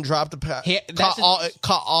 Hasn't dropped a pass. That's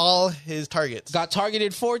Caught all his targets. Got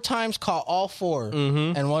targeted 4 times, caught all 4,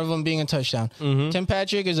 and one of them being a touchdown. Tim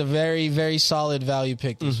Patrick is a very, very solid value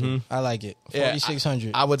pick this week. I like it.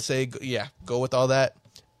 4,600. I would say, go with all that.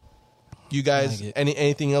 You guys, like it.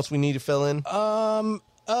 anything else we need to fill in?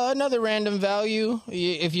 Another random value.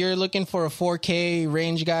 If you're looking for a 4K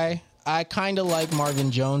range guy, I kind of like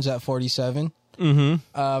Marvin Jones at 47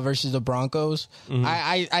 versus the Broncos.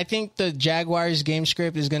 I think the Jaguars game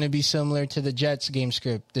script is going to be similar to the Jets game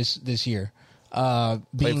script this year. Play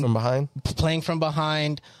from behind? Playing from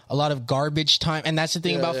behind, a lot of garbage time. And that's the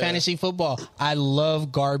thing about fantasy football. I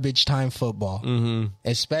love garbage time football,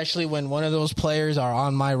 especially when one of those players are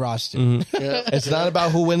on my roster. It's not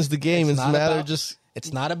about who wins the game. It's a not matter about- of just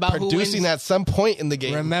It's not about who producing wins. at some point in the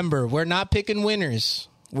game. Remember, we're not picking winners.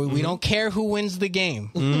 We don't care who wins the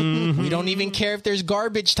game. We don't even care if there's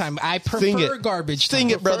garbage time. I Sing prefer it. garbage time. Sing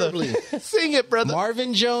it, brother. Sing it, brother.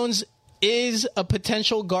 Marvin Jones is a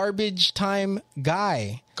potential garbage time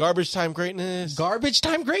guy. Garbage time greatness. Garbage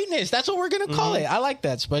time greatness. That's what we're going to call it. I like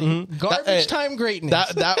that, Spuddy. Garbage time greatness.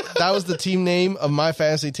 That was the team name of my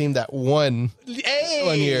fantasy team that won. Hey,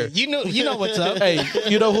 1 year. You know what's up. Hey,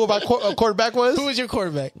 you know who my quarterback was? Who was your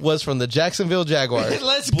quarterback? Was from the Jacksonville Jaguars.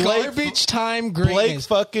 Let's Blake- garbage time Blake greatness.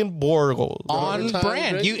 fucking Bortles. On Time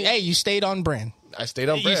brand. greatness. You stayed on brand. I stayed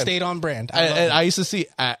on brand. You stayed on brand. I love And it. I used to see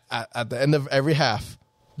at the end of every half,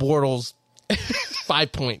 Bortles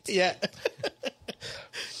 5 points. Yeah.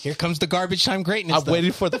 Here comes the garbage time greatness. I'm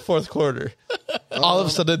waiting for the fourth quarter. All of a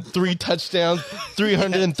sudden, 3 touchdowns,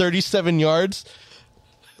 337 yards.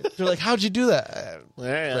 They're like, how'd you do that?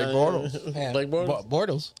 Yeah, Blake Bortles. Yeah, Blake Bortles.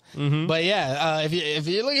 Bortles. But yeah, if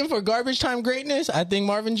you're looking for garbage time greatness, I think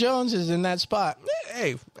Marvin Jones is in that spot.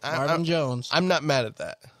 Hey, Marvin Jones. I'm not mad at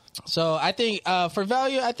that. So I think for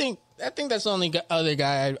value, I think that's the only other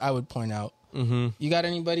guy I would point out. You got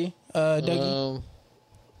anybody, Dougie?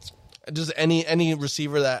 Just any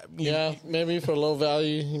receiver that Yeah, maybe for low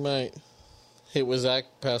value, he might hit with Zach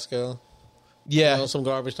Pascal. yeah. Some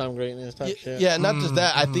garbage time greatness type shit. Yeah, not just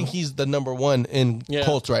that. I think he's the number 1 in Yeah.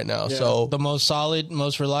 Colts right now. Yeah. So The most solid,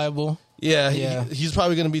 most reliable. yeah, Yeah. he's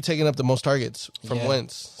probably going to be taking up the most targets from Yeah.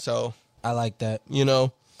 Wentz. So I like that.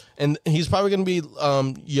 and he's probably going to be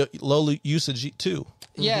low usage too.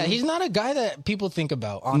 Yeah, he's not a guy that people think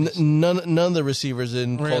about. Honestly. None of the receivers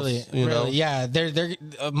in Really, Colts, you know. yeah. They're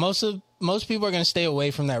most people are going to stay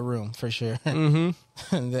away from that room for sure.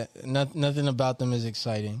 Nothing about them is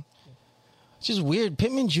exciting. It's just weird.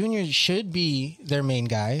 Pittman Jr. should be their main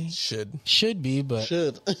guy. Should be, but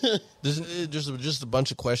Should. There's just a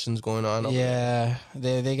bunch of questions going on. over there.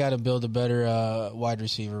 yeah, they got to build a better wide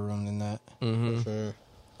receiver room than that. Sure.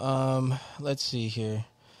 Let's see here.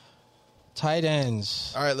 Tight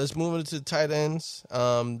ends. All right, let's move into tight ends.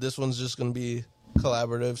 This one's just going to be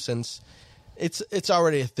collaborative since it's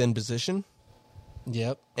already a thin position,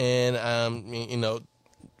 Yep. and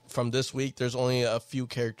from this week, there's only a few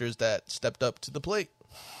characters that stepped up to the plate.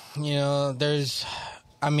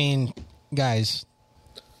 Guys,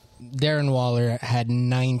 Darren Waller had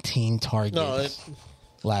 19 targets No,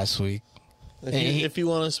 last week. if you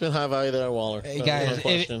want to spend high value there, Waller. No Guys,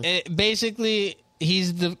 question. basically,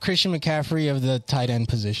 he's the Christian McCaffrey of the tight end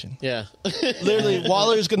position. Yeah. Literally,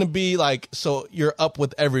 Waller's going to be like, so you're up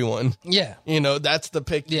with everyone. Yeah. That's the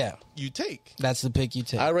pick Yeah. you take. That's the pick you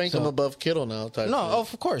take. I rank So- him above Kittle now. Type No,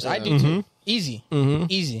 shit. of course. I do too. Easy.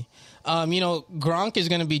 Easy. Gronk is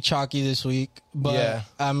going to be chalky this week, but Yeah.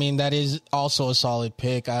 that is also a solid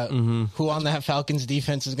pick. Who on that Falcons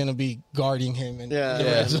defense is going to be guarding him in Yeah. the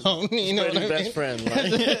red zone? You know what Brady's I best mean? friend.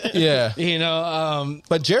 Like. Yeah.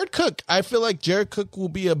 But Jared Cook, I feel like Jared Cook will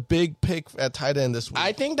be a big pick at tight end this week.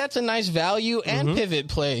 I think that's a nice value and pivot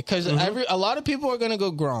play because a lot of people are going to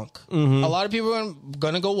go Gronk. A lot of people are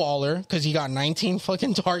going to go Waller because he got 19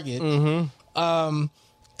 fucking targets.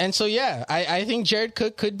 And so, yeah, I think Jared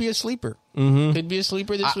Cook could be a sleeper. Mm-hmm. Could be a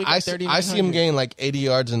sleeper this week. I see him getting like 80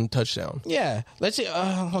 yards and touchdown. Yeah. Let's see.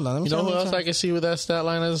 Hold on. Let me You know who else I can see with that stat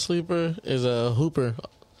line as a sleeper is Hooper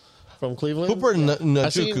from Cleveland. Hooper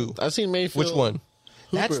Njoku. I seen Mayfield. Which one?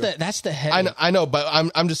 That's the head. I know, but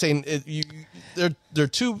I'm just saying they're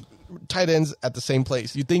two tight ends at the same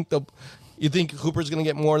place. You think Hooper's going to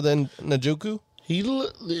get more than Njoku?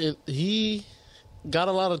 He got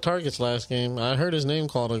a lot of targets last game. I heard his name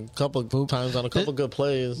called a couple times on a couple good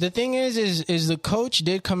plays. The thing is the coach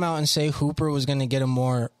did come out and say Hooper was going to get a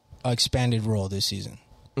more expanded role this season.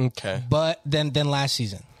 Okay. But than last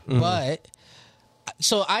season. Mm-hmm. But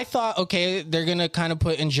so I thought, okay, they're going to kind of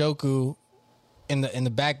put Njoku in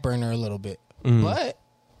the back burner a little bit. Mm-hmm. But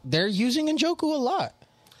they're using Njoku a lot.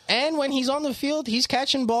 And when he's on the field, he's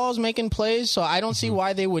catching balls, making plays, so I don't see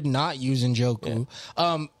why they would not use Njoku.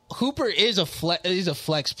 Yeah. Hooper is a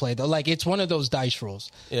flex play though. Like it's one of those dice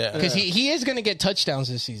rolls. Yeah. Because he is going to get touchdowns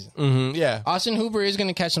this season. Mm-hmm. Yeah. Austin Hooper is going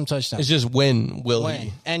to catch some touchdowns. It's just when will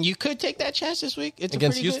he? And you could take that chance this week. It's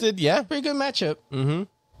against Houston. Yeah. Pretty good matchup. Mm-hmm.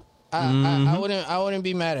 I wouldn't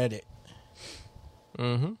be mad at it.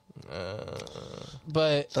 Mm-hmm.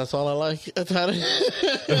 But that's all I like about it.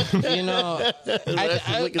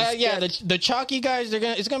 The chalky guys.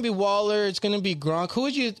 It's gonna be Waller. It's gonna be Gronk. Who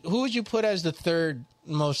would you put as the third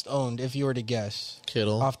most owned if you were to guess?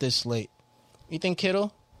 Kittle off this slate. You think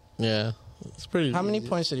Kittle? Yeah, it's pretty. How many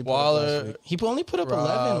points did he put Waller, up last week? He only put up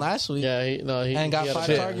 11 last week. Yeah, he got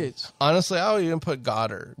 5 targets. Honestly, I would even put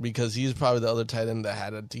Goddard because he's probably the other tight end that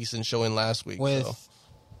had a decent showing last week.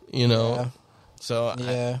 Yeah. So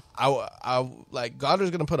yeah, I like Goddard's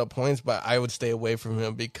gonna put up points, but I would stay away from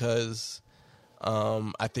him because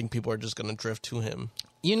I think people are just gonna drift to him.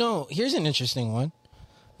 Here's an interesting one.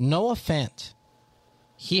 Noah Fant.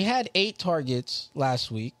 He had 8 targets last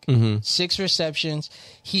week, 6 receptions.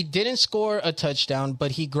 He didn't score a touchdown, but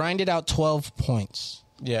he grinded out 12 points.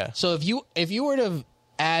 Yeah. So if you were to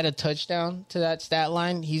add a touchdown to that stat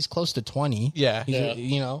line, he's close to 20. Yeah. He's at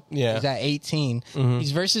 18. Mm-hmm.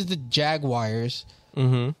 He's versus the Jaguars.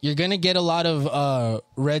 Mm-hmm. You're going to get a lot of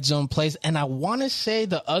red zone plays. And I want to say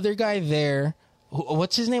the other guy there,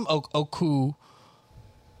 what's his name? Oku.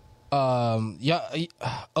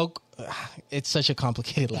 It's such a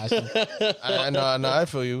complicated last name. I know. I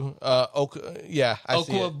feel you. Oku. Yeah, I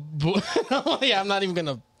see it. Yeah, I'm not even going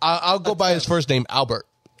to. I'll go by his first name, Albert.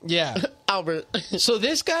 Yeah. Albert. So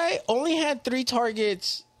this guy only had 3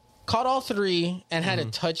 targets, caught all 3, and had a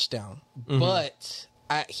touchdown. Mm-hmm. But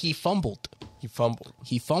he fumbled.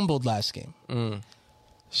 He fumbled last game. Mm.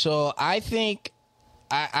 So I think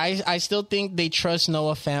I still think they trust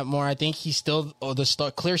Noah Fant more. I think he's still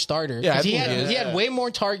the clear starter. Yeah, he had way more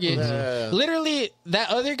targets. Yeah. Literally, that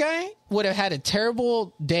other guy would have had a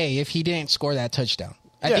terrible day if he didn't score that touchdown.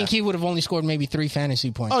 I think he would have only scored maybe 3 fantasy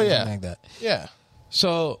points. Oh, or yeah. something like that. Yeah.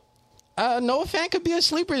 So, Noah Fant could be a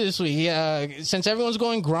sleeper this week. Since everyone's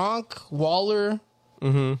going Gronk, Waller,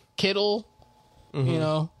 Kittle,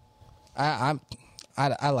 I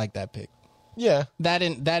like that pick. Yeah. That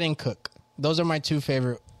and Cook. Those are my 2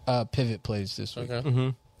 favorite pivot plays this week. Okay.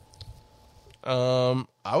 Mm-hmm.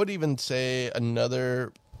 I would even say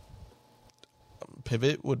another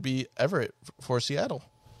pivot would be Everett for Seattle.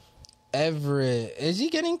 Everett, is he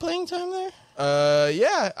getting playing time there?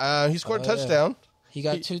 Yeah. He scored a touchdown. Yeah. He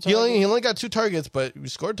got 2 targets. He only got 2 targets, but he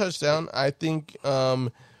scored a touchdown. I think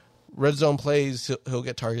red zone plays, he'll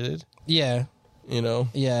get targeted. Yeah.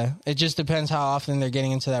 Yeah. It just depends how often they're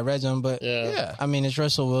getting into that red zone. But yeah. I mean, it's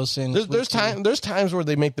Russell Wilson. There's times where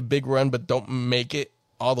they make the big run, but don't make it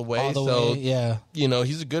all the way. Yeah.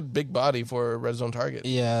 He's a good big body for a red zone target.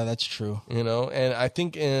 Yeah, that's true. And I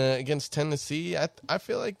think against Tennessee, I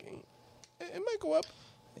feel like it might go up.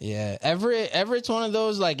 Yeah, Everett's one of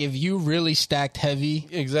those, like, if you really stacked heavy,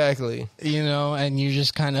 exactly, and you're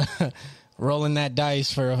just kind of rolling that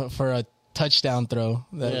dice for a touchdown throw.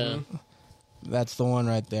 That's the one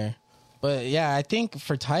right there. But yeah, I think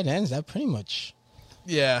for tight ends, that pretty much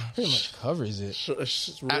covers it.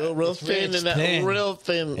 It's real thin in that. Thin. Real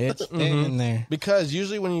thin. It's thin in there. Because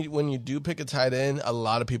usually when you do pick a tight end, a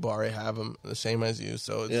lot of people already have them the same as you.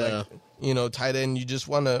 So it's like tight end. You just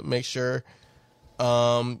want to make sure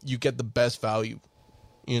you get the best value.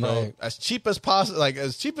 Right. As cheap as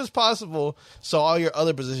possible, so all your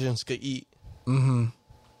other positions could eat. Mm-hmm.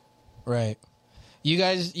 Right. You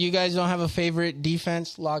guys don't have a favorite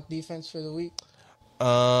lock defense for the week?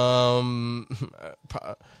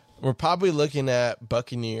 We're probably looking at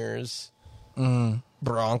Buccaneers,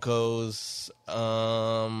 Broncos.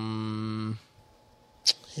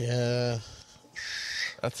 Yeah.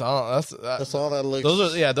 That's all. That's all that looks.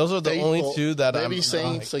 Those are the faithful. only two that Maybe I'm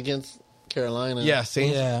Saints against Carolina. Yeah,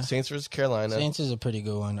 Saints. Yeah. Saints versus Carolina, Saints is a pretty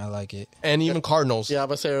good one. I like it. and even Cardinals. Yeah,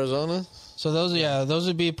 but Arizona. So those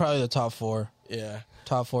would be probably the top four. Yeah.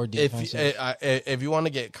 Top four defenses. If you want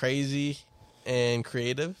to get crazy and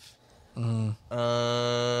creative, Mm-hmm.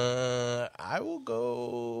 I will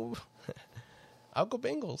go. I'll go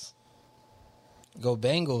Bengals. Go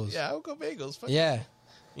Bengals. Yeah, I'll go Bengals. Fuck Yeah. it.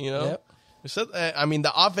 You know. Yep. So, I mean,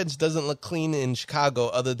 the offense doesn't look clean in Chicago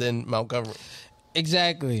other than Montgomery.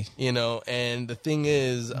 Exactly. You know, and the thing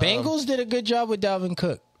is, Bengals did a good job with Dalvin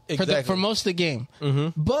Cook Exactly. for most of the game.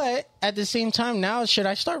 Mm-hmm. But at the same time, now should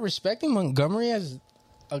I start respecting Montgomery as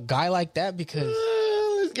a guy like that? Because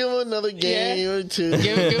Let's give him another game or two.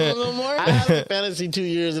 give him a little more. I have fantasy 2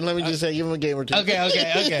 years, and let me just say, give him a game or two.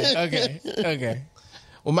 Okay.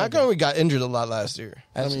 well, Montgomery got injured a lot last year.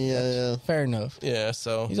 I mean, yeah. Fair enough. Yeah,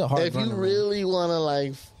 so He's a hard If you runner, man. really want to,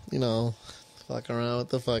 like, you know, fuck around with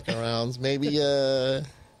the fuck arounds, maybe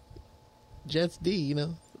Jets D, you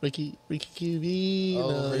know, Ricky QB.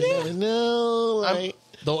 Oh, You never know, like.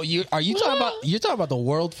 You're talking about the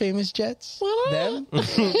world famous Jets? What? Them?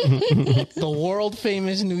 The world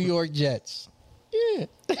famous New York Jets. Yeah.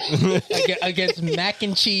 Against Mac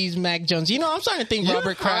and Cheese Mac Jones. You know, I'm starting to think You're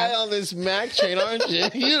Robert high Kraft. on this Mac train, aren't you?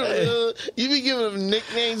 You be giving them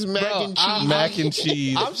nicknames, Mac Bro, and Cheese. mac and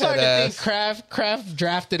cheese. I'm starting to that think Kraft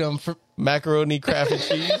drafted him for macaroni, craft and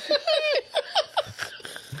cheese.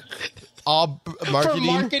 All marketing.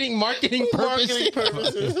 marketing purposes. marketing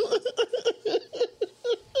purposes.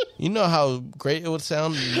 You know how great it would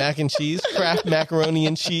sound, mac and cheese, Kraft macaroni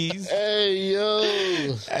and cheese. Hey,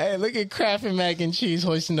 yo. Hey, look at Kraft and Mac and Cheese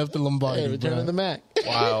hoisting up the Lombardi. Hey, return bro. of the Mac.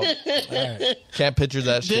 Wow, can't picture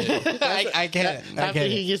that shit. I can't. I After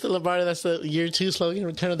can't. he gets to Lombardi, that's the year 2 slogan,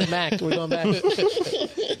 Return of the Mac. We're going back.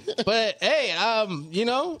 But hey, you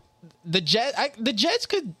know, the Jets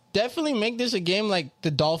could definitely make this a game like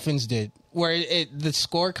the Dolphins did, where the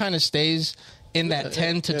score kind of stays in that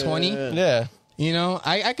 10 to 20. Yeah, You know,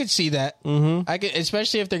 I could see that. Mm-hmm. I could,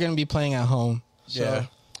 especially if they're going to be playing at home. So, yeah.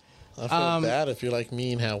 I feel bad if you're like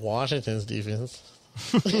me and have Washington's defense.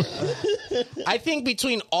 I think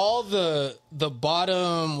between all the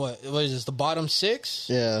bottom, what is this? The bottom 6.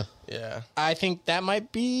 Yeah. Yeah, I think that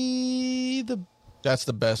might be the that's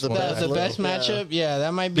the best one. best Yeah. matchup. Yeah,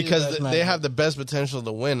 that might be because the best they matchup. have the best potential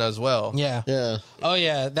to win as well. Yeah. Yeah. Oh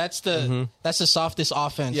yeah, that's the softest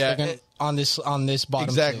offense. Yeah, They're on this bottom.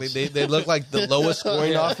 Exactly. 6. They look like the lowest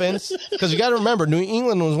scoring offense. Because you got to remember, New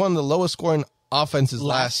England was one of the lowest scoring offenses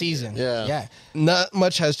last season. Yeah. Yeah. Not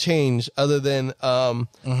much has changed other than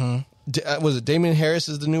was it Damian Harris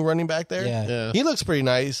is the new running back there? Yeah. Yeah. He looks pretty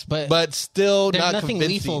nice, But but still there's not nothing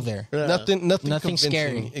convincing. lethal there. Yeah. Nothing Nothing convincing.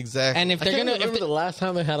 scary. Exactly. And if I they're can't gonna remember the last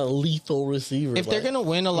time they had a lethal receiver. if they're gonna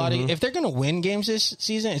win a lot of if they're gonna win games this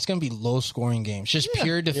season, it's gonna be low scoring games, just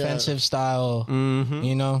pure defensive style.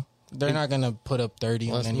 You know, they're not gonna put up 30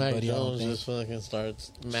 on Once Mac anybody. I don't Jones think. just fucking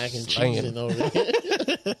starts mac and Slanging. cheesing over here.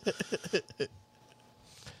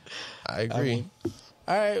 I agree.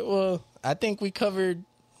 All right, well, I think we covered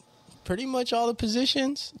pretty much all the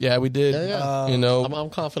positions. Yeah, we did. Yeah. You know, I'm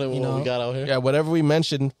confident with You what know. we got out here. yeah, whatever we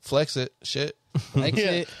mentioned, flex it. Shit. Like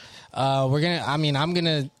it. We're gonna. I mean, I'm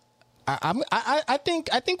gonna. I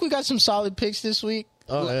think we got some solid picks this week.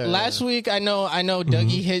 Oh, yeah, Last week, I know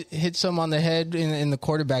Dougie hit some on the head in the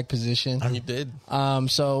quarterback position. You did.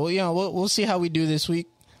 So you know we'll see how we do this week.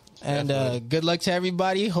 And good luck to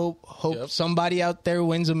everybody. Hope Yep. somebody out there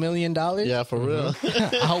wins $1 million. Yeah, for real.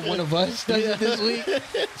 I hope one of us does it this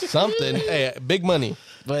week. Something. Hey, big money.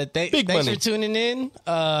 But Big thanks money. for tuning in.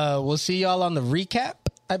 We'll see y'all on the recap.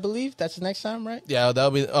 I believe that's the next time, right? Yeah, that'll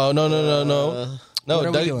be. Oh no. No, what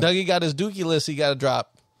are we doing? Dougie got his Dookie list. He got to drop.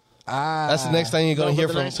 That's the next time you're No, gonna but hear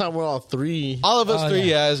the from next time we're all 3. all of us Oh, three.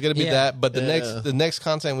 yeah. Yeah, it's gonna be Yeah. that. But the Yeah. next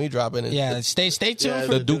content we dropping is Yeah, stay tuned Yeah,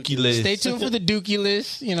 for the Dookie list. Stay tuned for the Dookie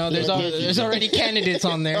list. You know, there's Yeah. there's already candidates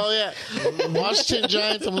on there Oh yeah, Washington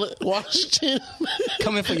Giants. Washington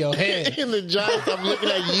coming for your head. and the Giants. I'm looking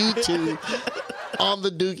at YouTube on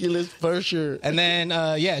the Dookie list for sure. And then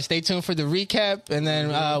stay tuned for the recap, and then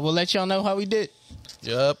we'll let y'all know how we did.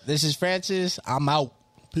 Yep. This is Francis. I'm out.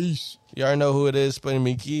 Peace. You already know who it is. Spinning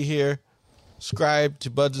McGee here. Subscribe to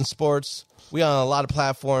Buds and Sports. We on a lot of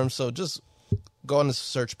platforms, so just go on the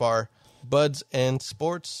search bar, Buds and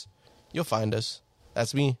Sports. You'll find us.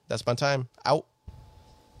 That's me. That's my time. Out.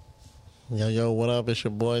 Yo, what up? It's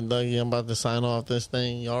your boy Dougie. I'm about to sign off this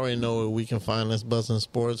thing. You already know where we can find us, Buds and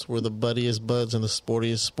Sports. We're the buddiest buds and the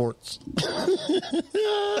sportiest sports.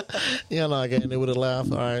 Yeah, no, I getting it with a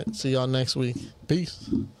laugh. All right, see y'all next week. Peace.